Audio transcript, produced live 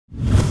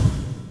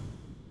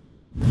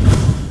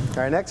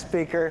Our next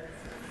speaker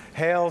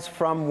hails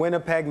from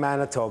Winnipeg,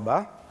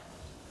 Manitoba.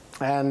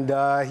 And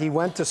he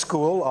went to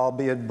school,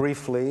 albeit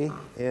briefly,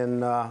 in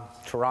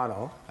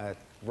Toronto at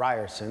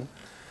Ryerson.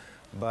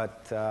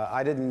 But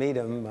I didn't meet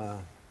him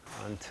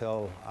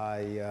until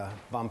I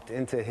bumped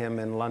into him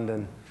in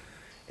London,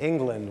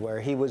 England, where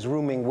he was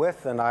rooming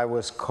with and I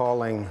was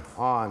calling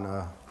on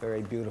a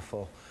very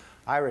beautiful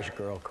Irish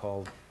girl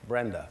called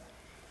Brenda.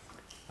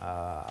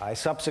 I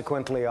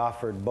subsequently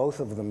offered both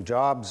of them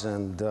jobs,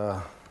 and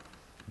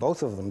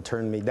both of them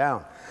turned me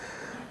down.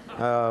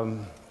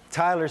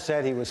 Tyler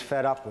said he was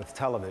fed up with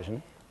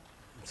television,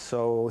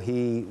 so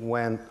he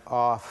went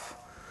off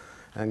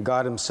and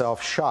got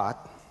himself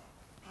shot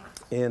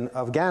in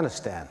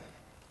Afghanistan.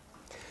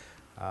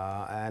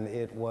 And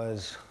it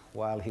was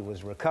while he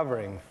was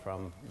recovering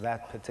from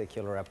that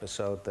particular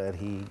episode that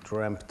he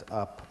dreamt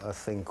up a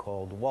thing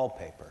called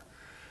Wallpaper.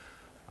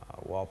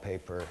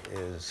 Wallpaper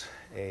is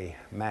a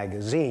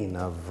magazine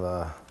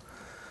of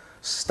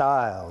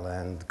style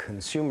and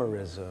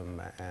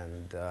consumerism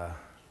and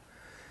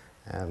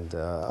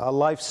a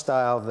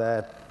lifestyle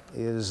that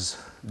is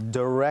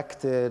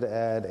directed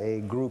at a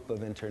group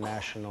of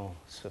international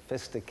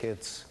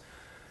sophisticates.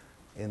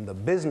 In the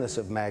business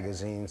of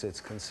magazines,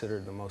 it's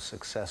considered the most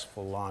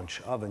successful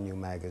launch of a new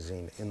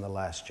magazine in the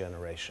last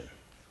generation.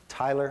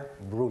 Tyler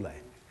Brûlé.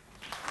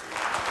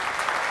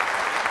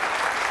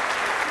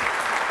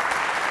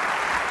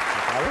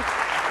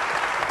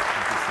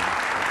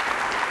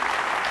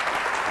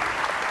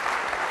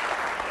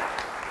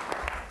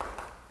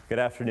 Good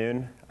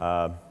afternoon.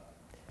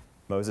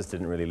 Moses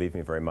didn't really leave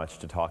me very much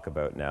to talk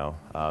about now,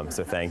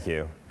 so thank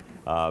you.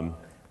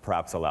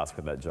 Perhaps I'll ask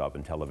for that job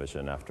in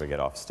television after I get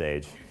off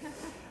stage.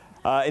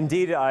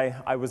 Indeed,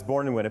 I was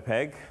born in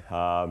Winnipeg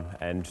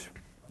and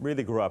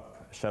really grew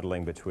up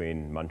shuttling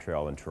between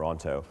Montreal and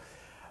Toronto.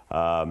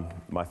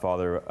 My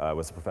father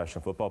was a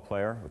professional football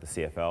player with the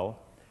CFL.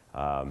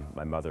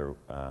 My mother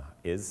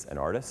is an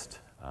artist.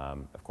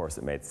 Of course,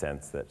 it made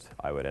sense that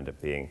I would end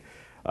up being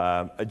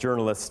a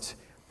journalist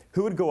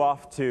who would go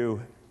off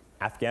to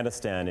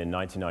Afghanistan in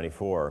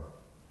 1994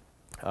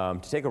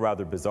 to take a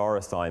rather bizarre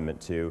assignment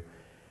to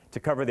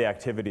cover the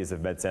activities of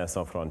Médecins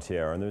Sans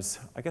Frontières. And there's,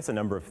 I guess, a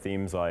number of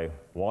themes I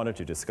wanted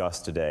to discuss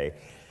today.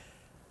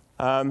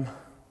 Mr.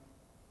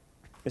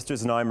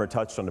 Znaimer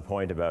touched on the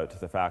point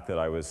about the fact that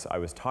I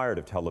was tired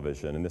of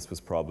television, and this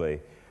was probably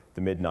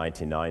the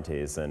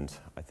mid-1990s, and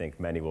I think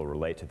many will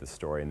relate to the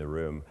story in the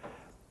room.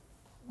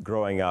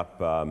 Growing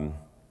up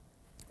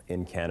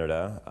in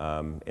Canada,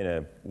 in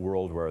a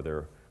world where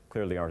there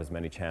clearly aren't as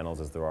many channels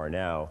as there are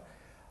now,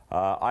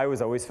 I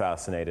was always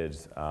fascinated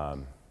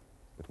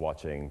with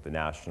watching the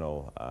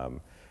national,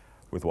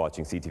 with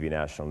watching CTV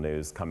National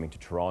News, coming to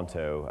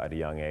Toronto at a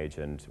young age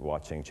and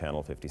watching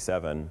Channel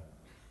 57.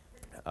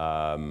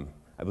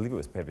 I believe it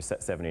was paper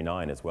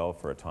 79 as well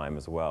for a time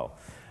as well,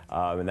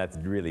 and that's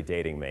really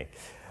dating me.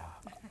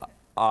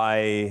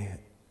 I,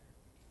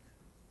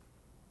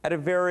 at a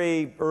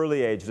very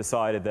early age,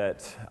 decided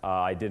that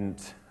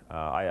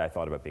I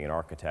thought about being an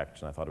architect,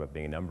 and I thought about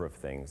being a number of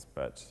things,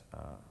 but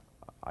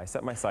I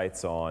set my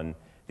sights on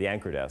the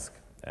anchor desk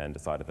and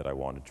decided that I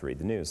wanted to read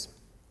the news.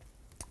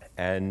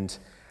 And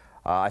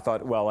I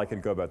thought, well, I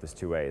could go about this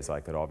two ways. I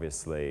could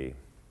obviously,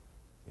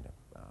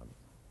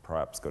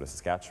 perhaps go to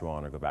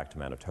Saskatchewan or go back to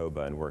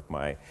Manitoba and work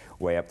my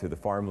way up through the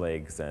farm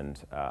leagues and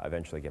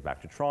eventually get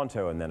back to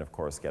Toronto, and then, of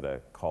course, get a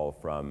call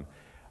from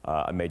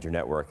a major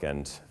network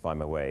and find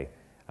my way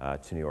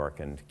to New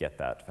York and get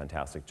that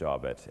fantastic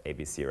job at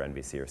ABC or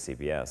NBC or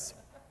CBS.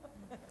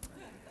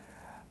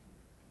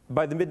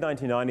 By the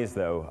mid-1990s,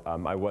 though,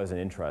 I wasn't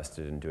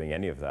interested in doing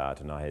any of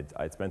that, and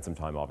I'd spent some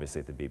time,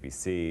 obviously, at the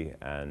BBC,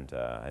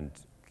 and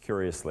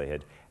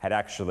curiously had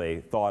actually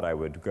thought I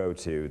would go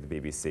to the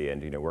BBC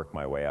and work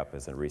my way up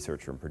as a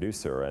researcher and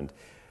producer. And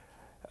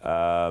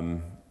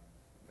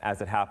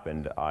as it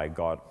happened, I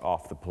got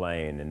off the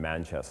plane in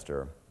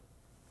Manchester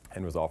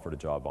and was offered a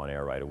job on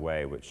air right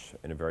away, which,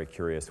 in a very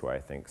curious way,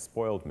 I think,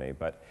 spoiled me.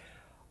 But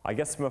I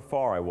guess from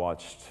afar, I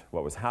watched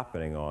what was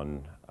happening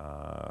on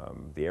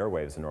the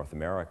airwaves in North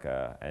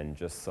America and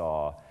just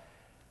saw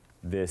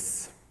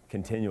this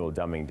continual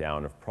dumbing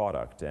down of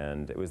product.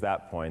 And it was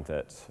that point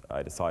that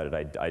I decided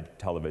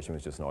television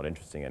was just not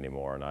interesting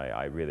anymore. And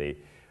I really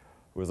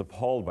was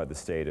appalled by the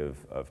state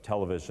of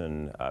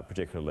television,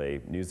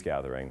 particularly news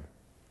gathering.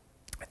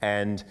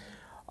 And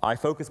I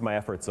focused my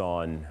efforts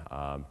on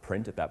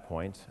print at that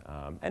point,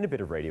 and a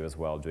bit of radio as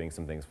well, doing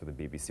some things for the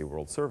BBC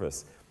World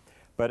Service.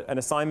 But an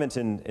assignment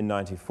in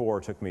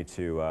 '94 took me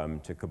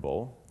to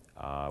Kabul,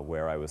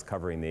 where I was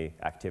covering the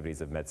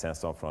activities of Médecins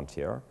Sans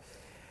Frontières.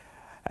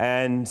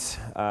 And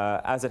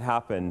as it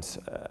happened,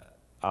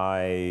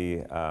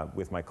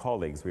 with my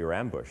colleagues, we were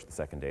ambushed the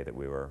second day that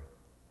we were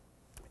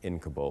in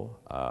Kabul.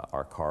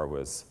 Our car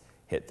was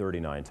hit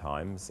 39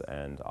 times,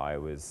 and I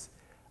was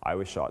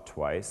shot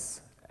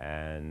twice,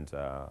 and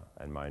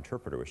my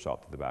interpreter was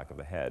shot to the back of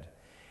the head.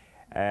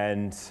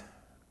 And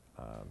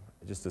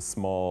just a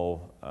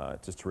small,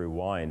 just to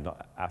rewind,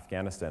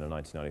 Afghanistan in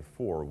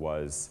 1994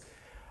 was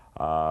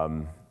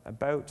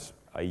about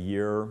a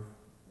year,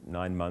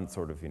 9 months,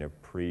 sort of,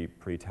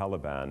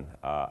 pre-Taliban,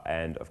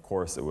 and of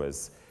course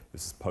this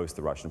is post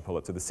the Russian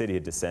pullout. So the city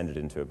had descended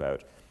into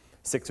about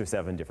 6 or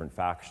 7 different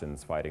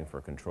factions fighting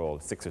for control,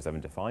 6 or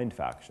 7 defined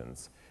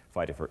factions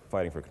fighting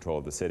for control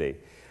of the city.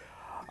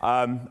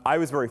 I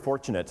was very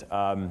fortunate.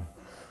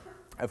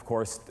 Of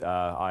course,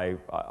 I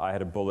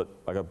had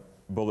I got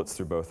bullets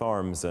through both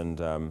arms,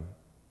 and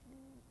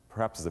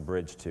perhaps as a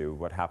bridge to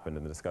what happened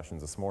in the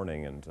discussions this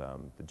morning and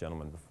the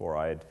gentleman before,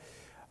 I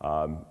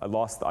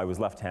was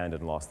left-handed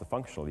and lost the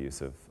functional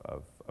use of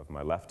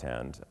my left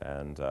hand,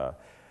 and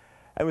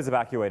I was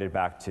evacuated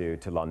back to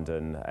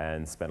London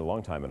and spent a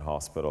long time in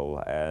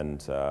hospital,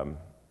 and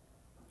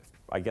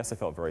I guess I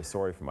felt very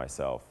sorry for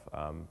myself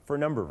for a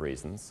number of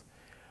reasons.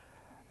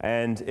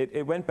 And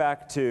it went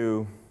back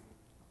to,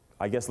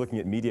 I guess, looking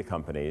at media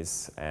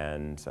companies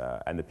and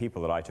the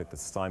people that I took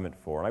this assignment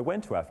for. And I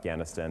went to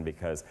Afghanistan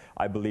because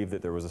I believed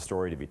that there was a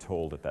story to be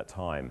told at that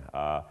time.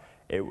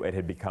 It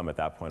had become, at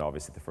that point,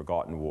 obviously, the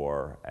forgotten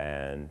war.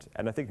 And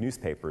I think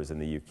newspapers in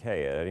the UK,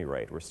 at any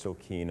rate, were still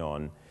keen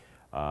on,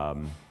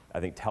 I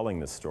think, telling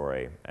this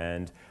story.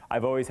 And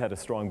I've always had a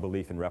strong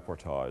belief in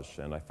reportage.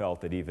 And I felt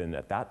that even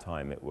at that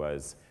time, it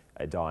was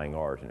a dying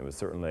art. And it was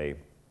certainly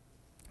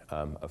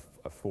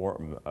a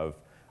form of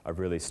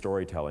really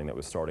storytelling that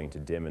was starting to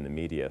dim in the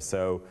media.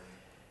 So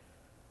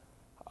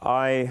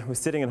I was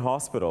sitting in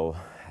hospital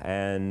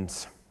and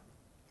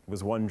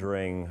was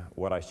wondering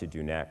what I should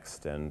do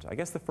next. And I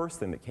guess the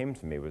first thing that came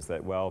to me was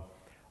that, well,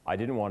 I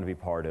didn't want to be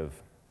part of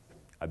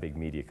a big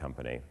media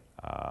company.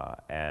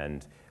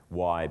 And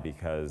why?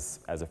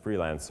 Because as a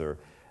freelancer,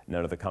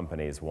 none of the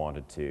companies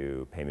wanted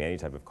to pay me any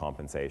type of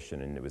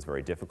compensation, and it was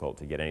very difficult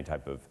to get any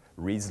type of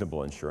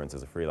reasonable insurance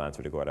as a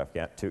freelancer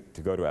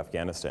to go to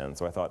Afghanistan.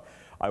 So I thought,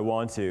 I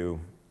want to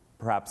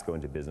perhaps go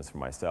into business for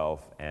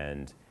myself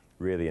and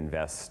really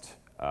invest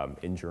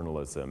in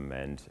journalism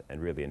and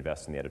really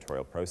invest in the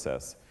editorial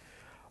process.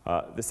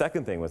 The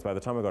second thing was, by the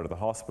time I got to the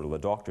hospital, the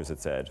doctors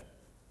had said,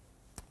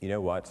 you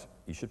know what,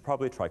 you should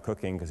probably try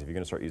cooking, because if you're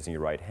going to start using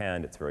your right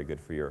hand, it's very good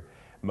for your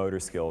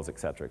motor skills, et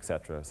cetera,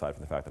 aside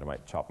from the fact that I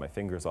might chop my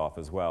fingers off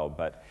as well.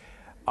 But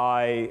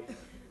I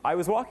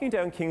was walking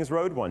down King's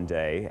Road one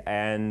day,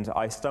 and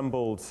I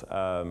stumbled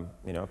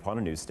upon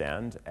a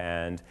newsstand,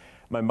 and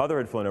my mother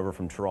had flown over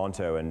from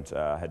Toronto and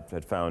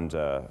had found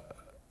a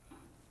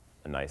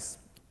nice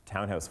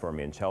townhouse for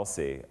me in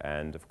Chelsea.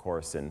 And of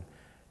course, in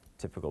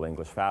typical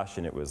English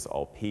fashion, it was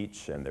all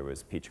peach, and there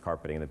was peach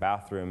carpeting in the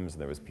bathrooms,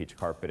 and there was peach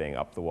carpeting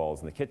up the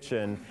walls in the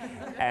kitchen,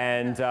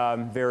 and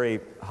very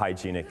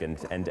hygienic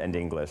and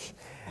English.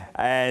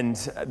 And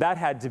that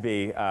had to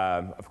be,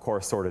 of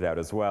course, sorted out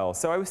as well.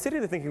 So I was sitting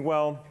there thinking,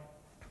 well,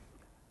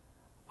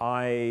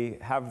 I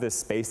have this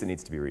space that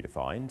needs to be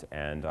redefined,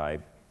 and I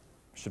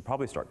should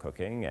probably start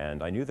cooking,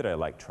 and I knew that I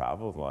liked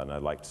travel, and I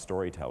liked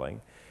storytelling.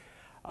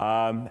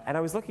 And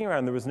I was looking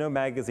around, there was no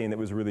magazine that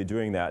was really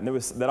doing that,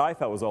 and that I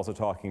felt was also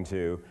talking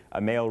to a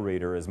male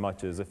reader as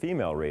much as a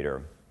female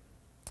reader.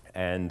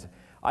 And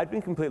I'd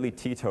been completely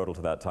teetotal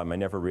to that time. I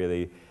never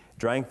really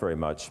drank very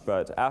much,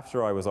 but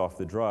after I was off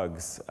the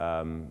drugs,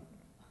 the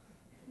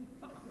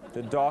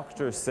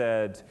doctor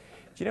said,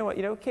 do you know what,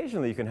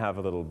 occasionally you can have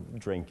a little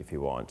drink if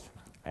you want.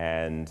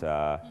 And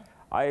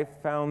I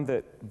found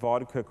that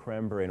vodka,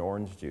 cranberry, and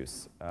orange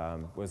juice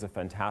was a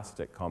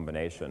fantastic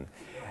combination.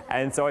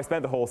 And so I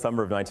spent the whole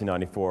summer of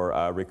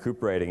 1994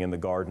 recuperating in the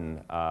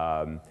garden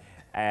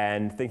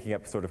and thinking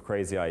up sort of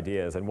crazy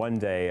ideas. And one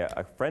day,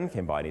 a friend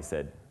came by and he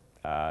said,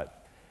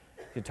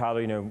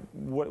 Tyler,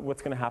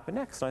 what's going to happen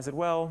next? And I said,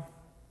 well,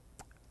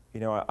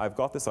 I've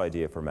got this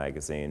idea for a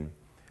magazine,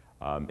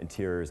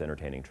 interiors,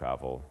 entertaining,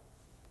 travel.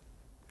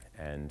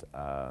 And,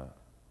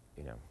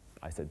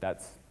 I said,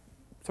 that's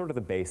sort of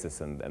the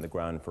basis and the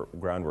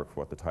groundwork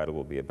for what the title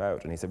will be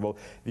about. And he said, well,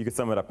 if you could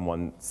sum it up in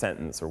one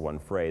sentence or one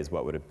phrase,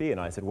 what would it be?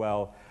 And I said,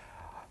 well,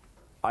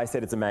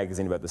 it's a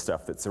magazine about the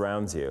stuff that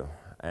surrounds you.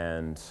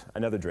 And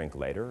another drink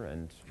later,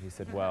 and he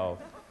said, well,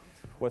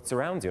 what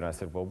surrounds you? And I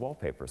said, well,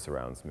 wallpaper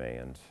surrounds me.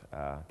 And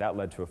that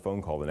led to a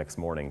phone call the next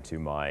morning to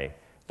my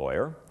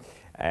lawyer,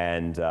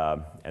 and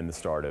the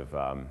start of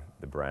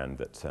the brand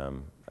that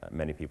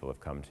many people have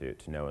come to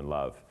know and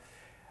love.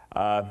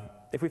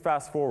 If we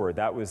fast forward,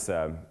 that was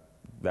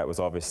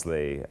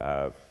obviously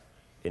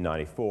in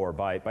 '94.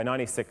 By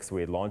 '96,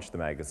 we had launched the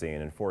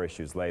magazine, and 4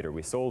 issues later,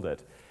 we sold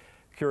it,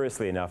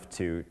 curiously enough,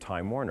 to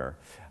Time Warner.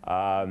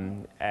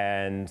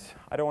 And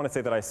I don't want to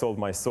say that I sold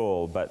my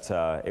soul, but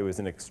it was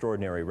an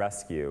extraordinary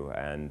rescue.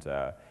 And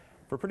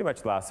for pretty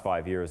much the last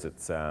 5 years,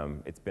 it's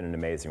been an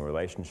amazing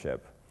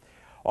relationship.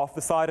 Off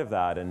the side of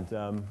that, and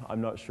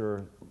I'm not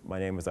sure my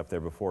name was up there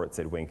before, it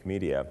said Wink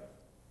Media.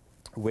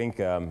 Wink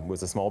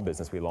was a small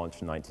business we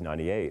launched in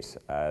 1998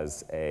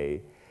 as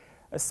a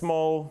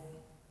small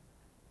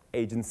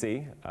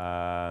agency.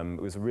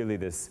 It was really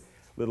this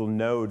little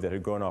node that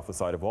had grown off the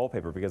side of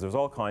Wallpaper, because there's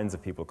all kinds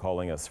of people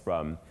calling us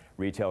from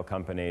retail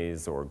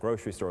companies or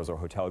grocery stores or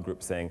hotel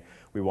groups saying,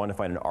 we want to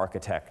find an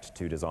architect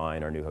to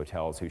design our new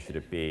hotels. Who should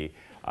it be?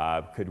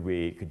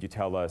 Could you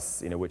tell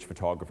us which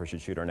photographer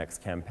should shoot our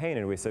next campaign?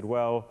 And we said,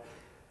 well,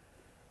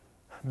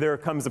 there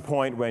comes a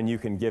point when you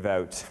can give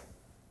out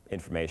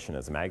information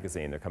as a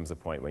magazine. There comes a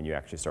point when you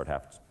actually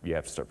you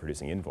have to start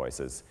producing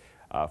invoices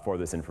for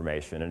this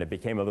information. And it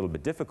became a little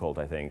bit difficult,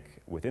 I think,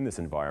 within this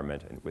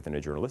environment, and within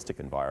a journalistic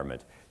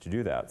environment, to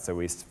do that. So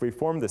we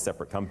formed this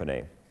separate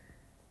company.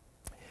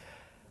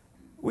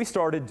 We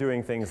started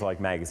doing things like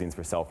magazines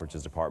for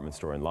Selfridge's department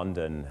store in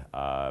London,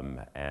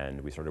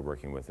 and we started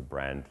working with a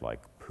brand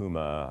like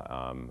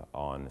Puma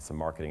on some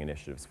marketing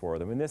initiatives for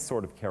them, and this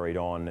sort of carried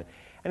on.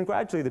 And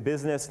gradually the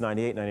business,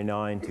 98,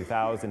 99,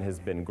 2000, has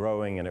been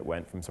growing, and it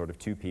went from sort of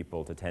 2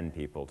 people to 10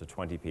 people to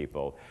 20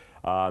 people,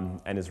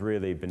 and has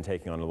really been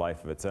taking on a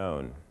life of its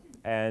own.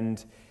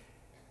 And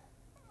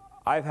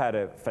I've had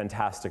a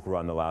fantastic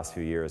run the last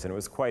few years, and it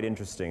was quite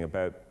interesting.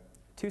 About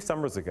 2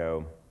 summers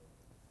ago,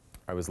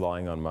 I was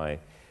lying on my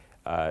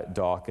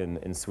dock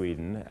in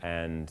Sweden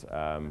and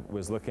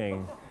was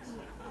looking.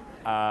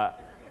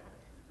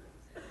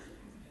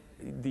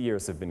 The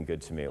years have been good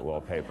to me at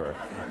Wallpaper.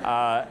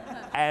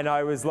 And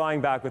I was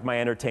lying back with my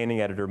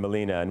entertaining editor,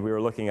 Melina, and we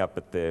were looking up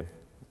at the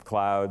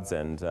clouds,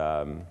 and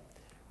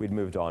we'd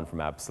moved on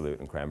from Absolute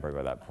and Cranberry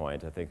by that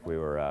point. I think we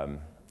were,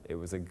 it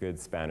was a good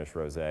Spanish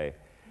rosé.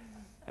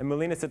 And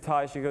Melina said,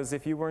 Ty, she goes,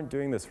 if you weren't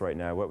doing this right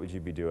now, what would you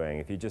be doing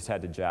if you just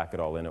had to jack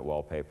it all in at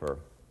Wallpaper?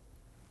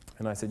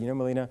 And I said, you know,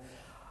 Melina,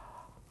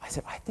 I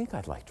said, I think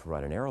I'd like to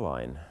run an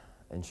airline.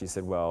 And she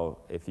said, well,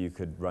 if you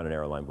could run an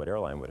airline, what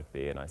airline would it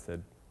be? And I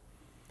said,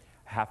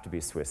 have to be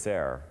Swiss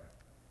Air.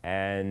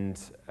 And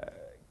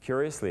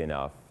curiously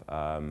enough,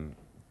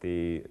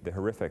 the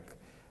horrific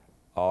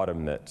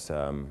autumn that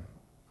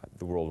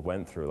the world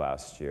went through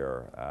last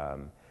year,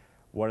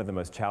 one of the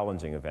most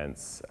challenging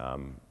events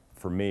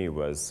for me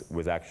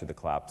was actually the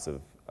collapse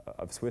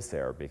of Swiss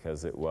Air,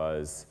 because it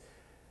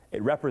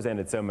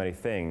represented so many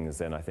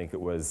things, and I think it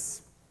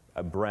was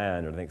a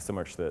brand, and I think so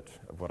much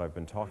of what I've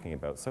been talking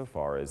about so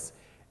far is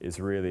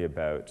really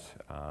about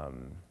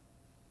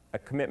a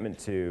commitment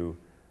to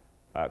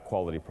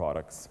quality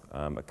products,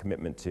 a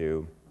commitment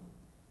to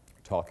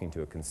talking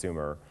to a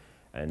consumer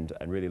and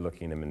really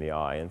looking them in the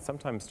eye, and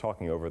sometimes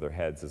talking over their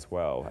heads as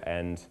well.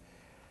 And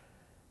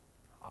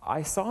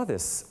I saw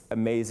this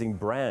amazing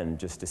brand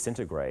just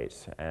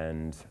disintegrate,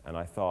 and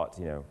I thought,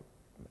 you know,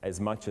 as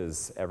much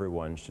as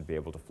everyone should be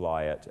able to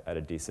fly at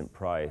a decent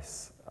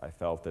price, I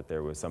felt that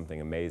there was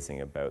something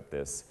amazing about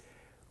this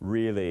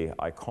really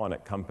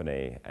iconic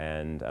company.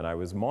 And I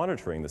was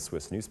monitoring the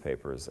Swiss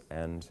newspapers,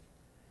 and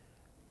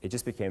it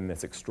just became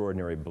this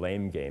extraordinary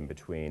blame game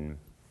between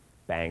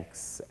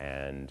banks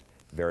and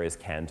various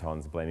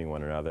cantons blaming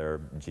one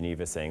another,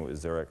 Geneva saying it was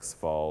Zurich's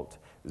fault,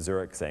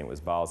 Zurich saying it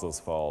was Basel's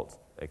fault,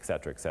 et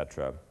cetera, et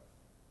cetera.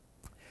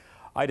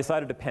 I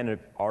decided to pen an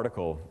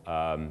article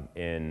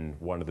in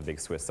one of the big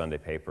Swiss Sunday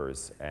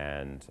papers,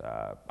 and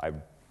I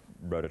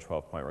wrote a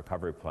 12-point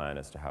recovery plan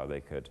as to how they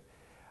could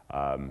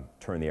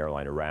turn the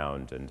airline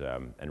around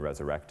and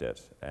resurrect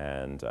it.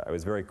 And I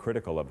was very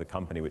critical of the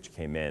company which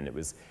came in. It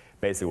was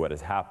basically what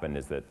has happened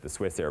is that the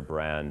Swiss Air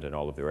brand and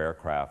all of their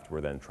aircraft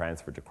were then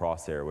transferred to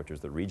Crossair, which was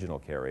the regional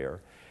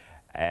carrier.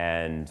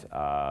 And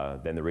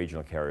then the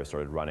regional carrier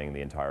started running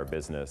the entire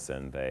business,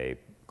 and they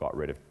got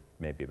rid of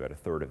maybe about a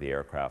third of the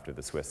aircraft of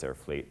the Swiss Air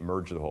fleet,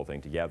 merged the whole thing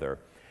together.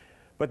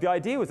 But the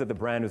idea was that the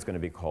brand was going to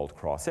be called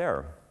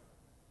Crossair.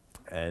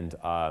 And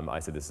I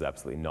said, this is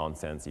absolutely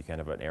nonsense. You can't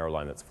have an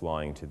airline that's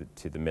flying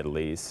to the Middle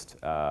East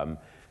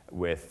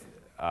with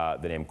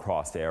the name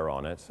Crossair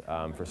on it,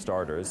 for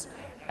starters.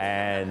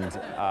 And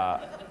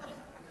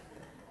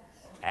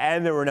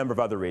there were a number of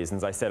other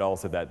reasons. I said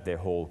also that the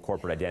whole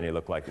corporate identity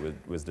looked like it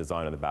was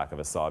designed on the back of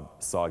a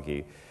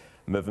soggy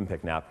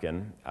Mövenpick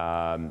napkin.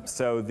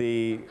 So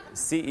the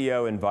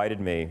CEO invited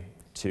me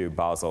to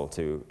Basel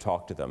to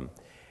talk to them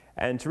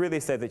and to really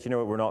say that, you know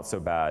what, we're not so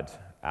bad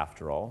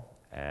after all.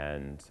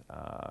 And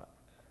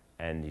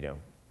you know,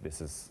 this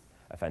is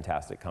a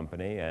fantastic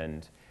company,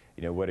 and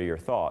you know, what are your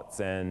thoughts?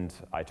 And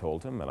I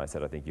told him, and I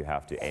said, I think you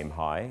have to aim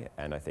high,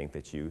 and I think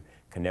that you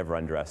can never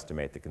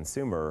underestimate the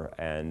consumer.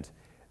 And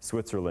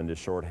Switzerland is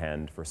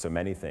shorthand for so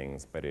many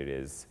things, but it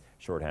is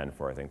shorthand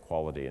for, I think,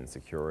 quality and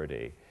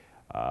security.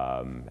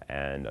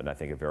 And I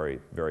think a very,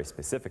 very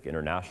specific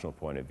international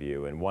point of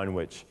view, and one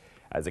which,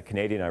 as a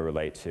Canadian, I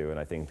relate to, and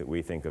I think that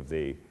we think of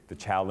the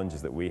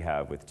challenges that we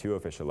have with 2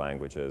 official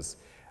languages,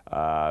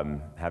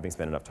 having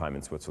spent enough time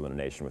in Switzerland, a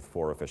nation with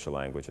 4 official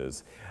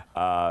languages,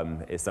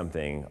 is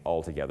something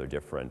altogether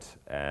different.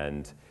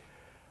 And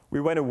we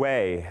went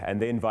away,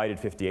 and they invited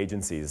 50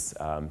 agencies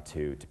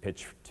to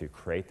pitch, to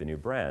create the new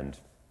brand.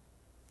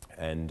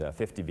 And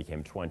 50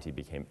 became 20,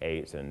 became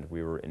 8, and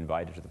we were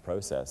invited to the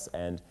process.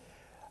 And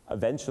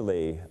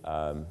eventually,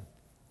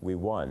 we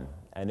won,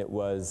 and it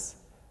was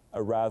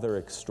a rather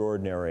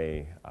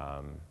extraordinary,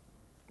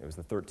 it was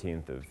the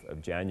 13th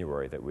of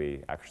January that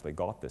we actually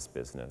got this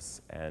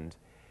business. And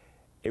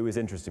it was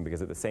interesting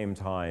because at the same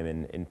time,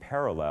 in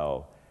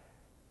parallel,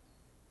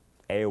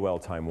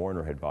 AOL Time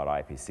Warner had bought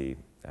IPC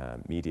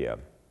Media.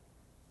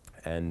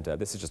 And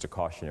this is just a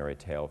cautionary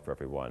tale for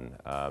everyone.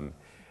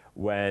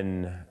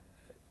 When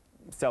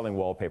selling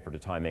wallpaper to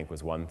Time Inc.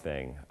 was one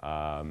thing,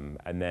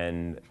 and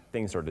then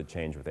things started to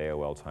change with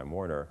AOL Time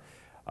Warner.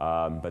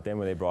 But then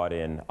when they brought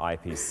in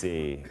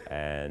IPC,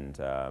 and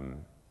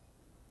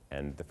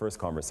the first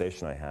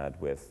conversation I had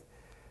with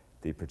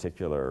the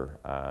particular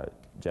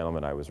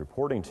gentleman I was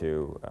reporting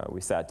to,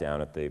 we sat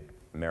down at the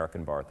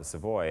American bar at the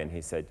Savoy, and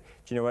he said,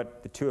 "Do you know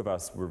what? The two of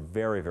us were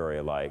very, very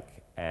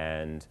alike."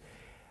 And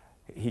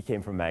he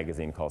came from a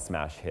magazine called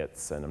Smash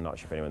Hits, and I'm not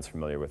sure if anyone's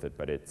familiar with it,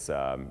 but it's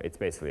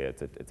basically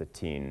it's a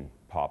teen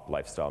pop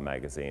lifestyle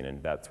magazine,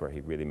 and that's where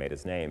he really made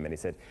his name. And he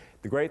said,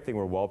 the great thing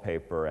with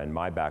Wallpaper and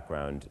my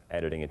background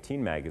editing a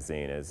teen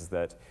magazine is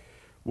that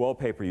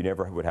Wallpaper, you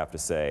never would have to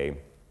say,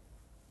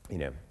 you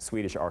know,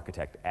 Swedish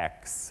architect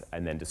X,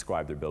 and then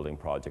describe their building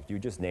project. You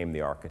just name the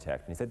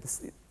architect. And he said,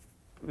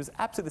 it was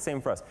absolutely the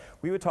same for us.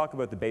 We would talk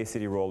about the Bay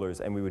City Rollers,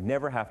 and we would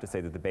never have to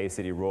say that the Bay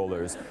City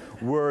Rollers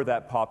were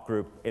that pop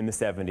group in the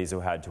 70s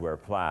who had to wear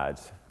plaid.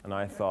 And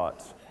I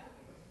thought,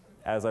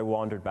 as I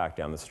wandered back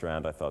down the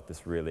Strand, I thought,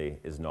 this really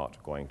is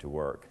not going to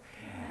work.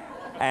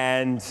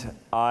 And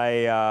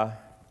I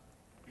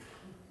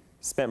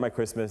spent my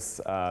Christmas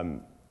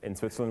in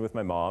Switzerland with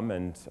my mom,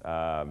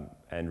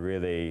 and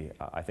really,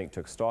 I think,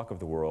 took stock of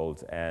the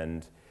world,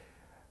 and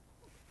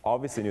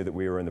obviously knew that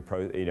we were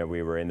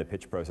in the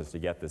pitch process to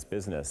get this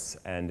business,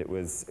 and it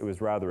was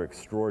rather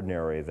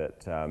extraordinary that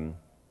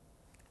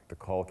the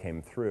call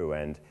came through,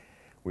 and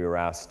we were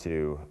asked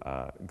to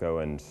go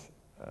and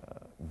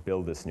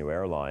build this new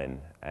airline,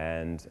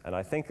 and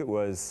I think it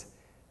was,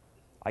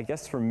 I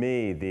guess for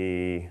me,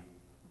 the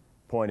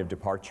point of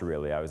departure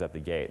really. I was at the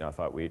gate, and I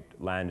thought we'd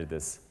landed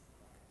this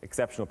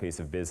exceptional piece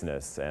of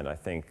business, and I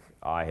think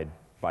I had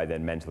by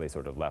then mentally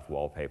sort of left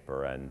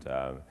Wallpaper, and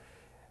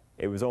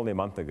it was only a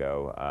month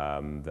ago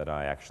that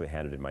I actually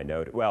handed in my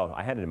notice. Well,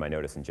 I handed in my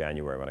notice in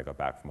January when I got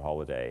back from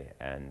holiday,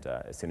 and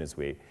as soon as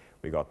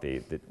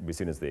as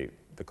soon as the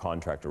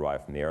contract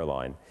arrived from the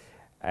airline,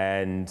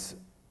 and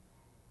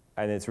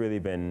it's really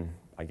been,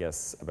 I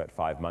guess, about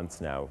 5 months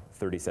now,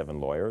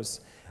 37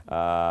 lawyers,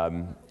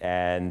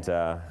 and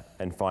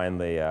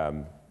finally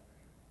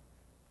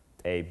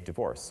a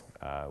divorce,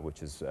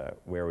 which is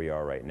where we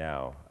are right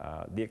now.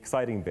 The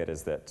exciting bit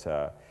is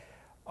that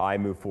I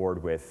move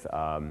forward with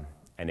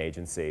an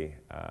agency,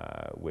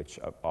 which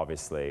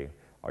obviously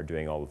are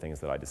doing all the things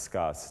that I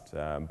discussed,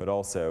 but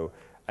also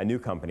a new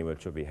company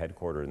which will be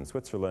headquartered in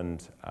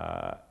Switzerland,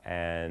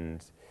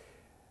 and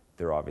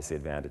there are obviously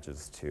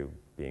advantages to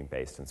being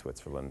based in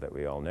Switzerland that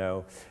we all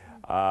know.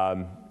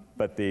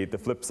 But the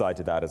flip side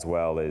to that as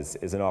well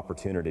is an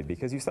opportunity,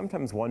 because you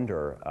sometimes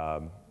wonder,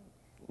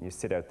 you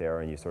sit out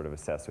there and you sort of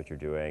assess what you're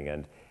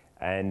doing,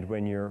 and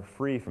when you're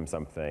free from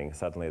something,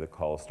 suddenly the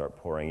calls start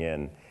pouring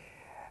in.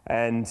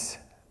 And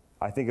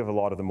I think of a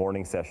lot of the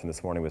morning session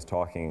this morning was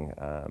talking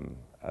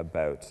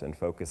about and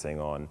focusing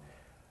on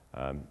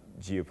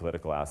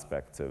geopolitical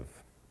aspects of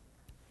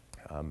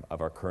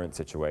our current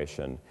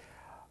situation.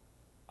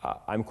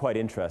 I'm quite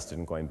interested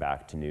in going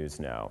back to news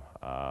now,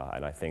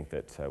 and I think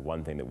that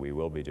one thing that we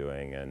will be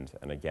doing, and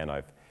again,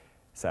 I've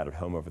sat at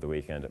home over the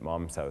weekend at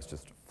Mom's house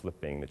just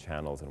flipping the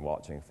channels and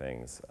watching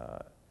things.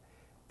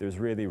 There's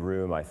really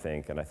room, I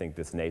think, and I think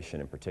this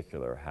nation in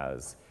particular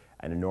has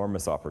an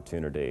enormous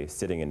opportunity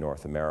sitting in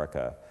North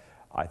America,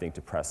 I think,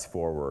 to press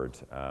forward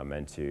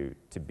and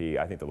to be,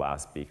 I think, the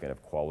last beacon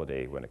of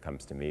quality when it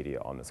comes to media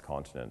on this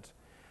continent.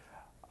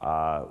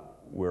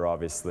 We're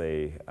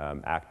obviously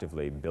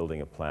actively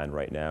building a plan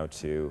right now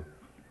to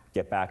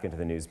get back into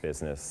the news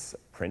business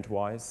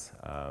print-wise,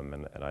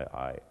 and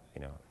I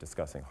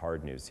discussing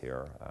hard news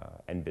here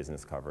and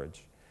business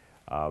coverage,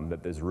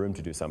 that there's room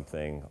to do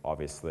something,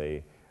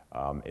 obviously,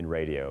 in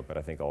radio, but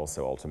I think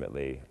also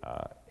ultimately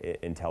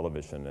in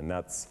television, and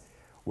that's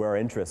where our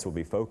interests will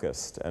be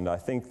focused. And I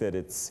think that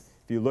if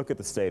you look at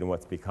the state and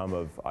what's become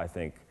of, I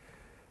think,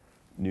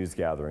 news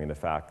gathering, and the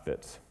fact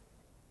that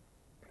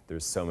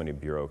there's so many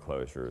bureau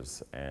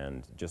closures,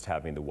 and just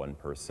having the one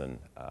person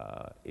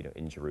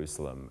in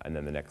Jerusalem, and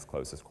then the next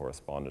closest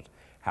correspondent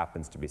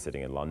happens to be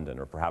sitting in London,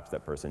 or perhaps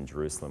that person in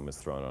Jerusalem was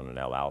thrown on an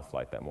El Al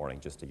flight that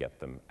morning just to get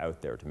them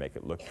out there to make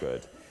it look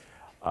good,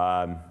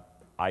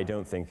 I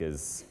don't think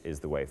is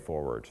the way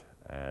forward.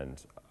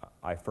 And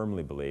I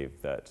firmly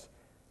believe that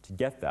to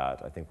get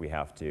that, I think we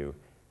have to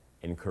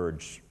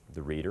encourage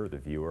the reader, the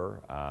viewer,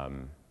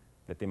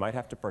 that they might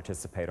have to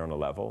participate on a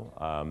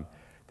level.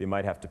 They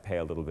might have to pay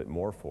a little bit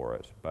more for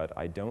it, but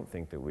I don't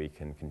think that we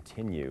can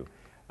continue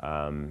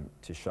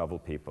to shovel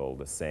people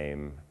the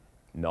same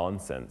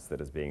nonsense that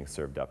is being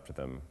served up to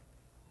them.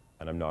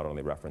 And I'm not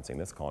only referencing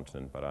this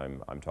continent, but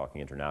I'm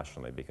talking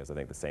internationally, because I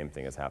think the same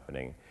thing is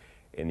happening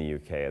in the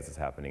UK as is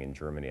happening in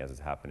Germany, as is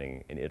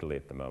happening in Italy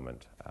at the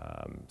moment.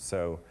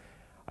 So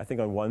I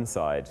think on one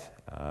side,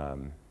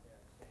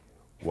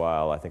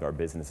 while I think our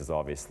business is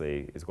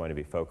going to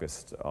be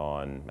focused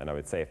on, and I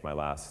would say if my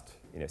last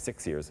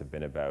 6 years have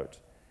been about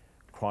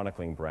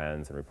chronicling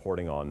brands and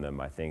reporting on them,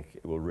 I think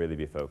it will really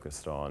be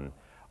focused on,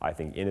 I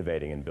think,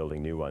 innovating and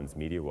building new ones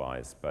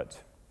media-wise,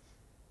 but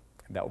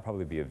that will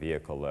probably be a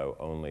vehicle, though,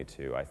 only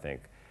to, I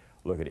think,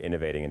 look at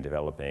innovating and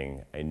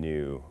developing a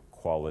new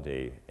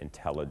quality,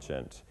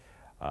 intelligent,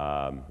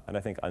 and I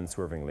think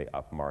unswervingly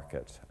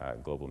upmarket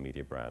global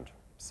media brand.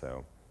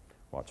 So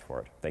watch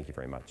for it. Thank you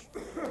very much.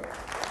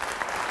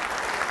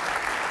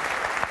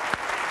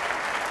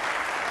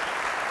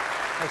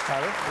 Thanks,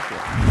 Tyler. Thank you.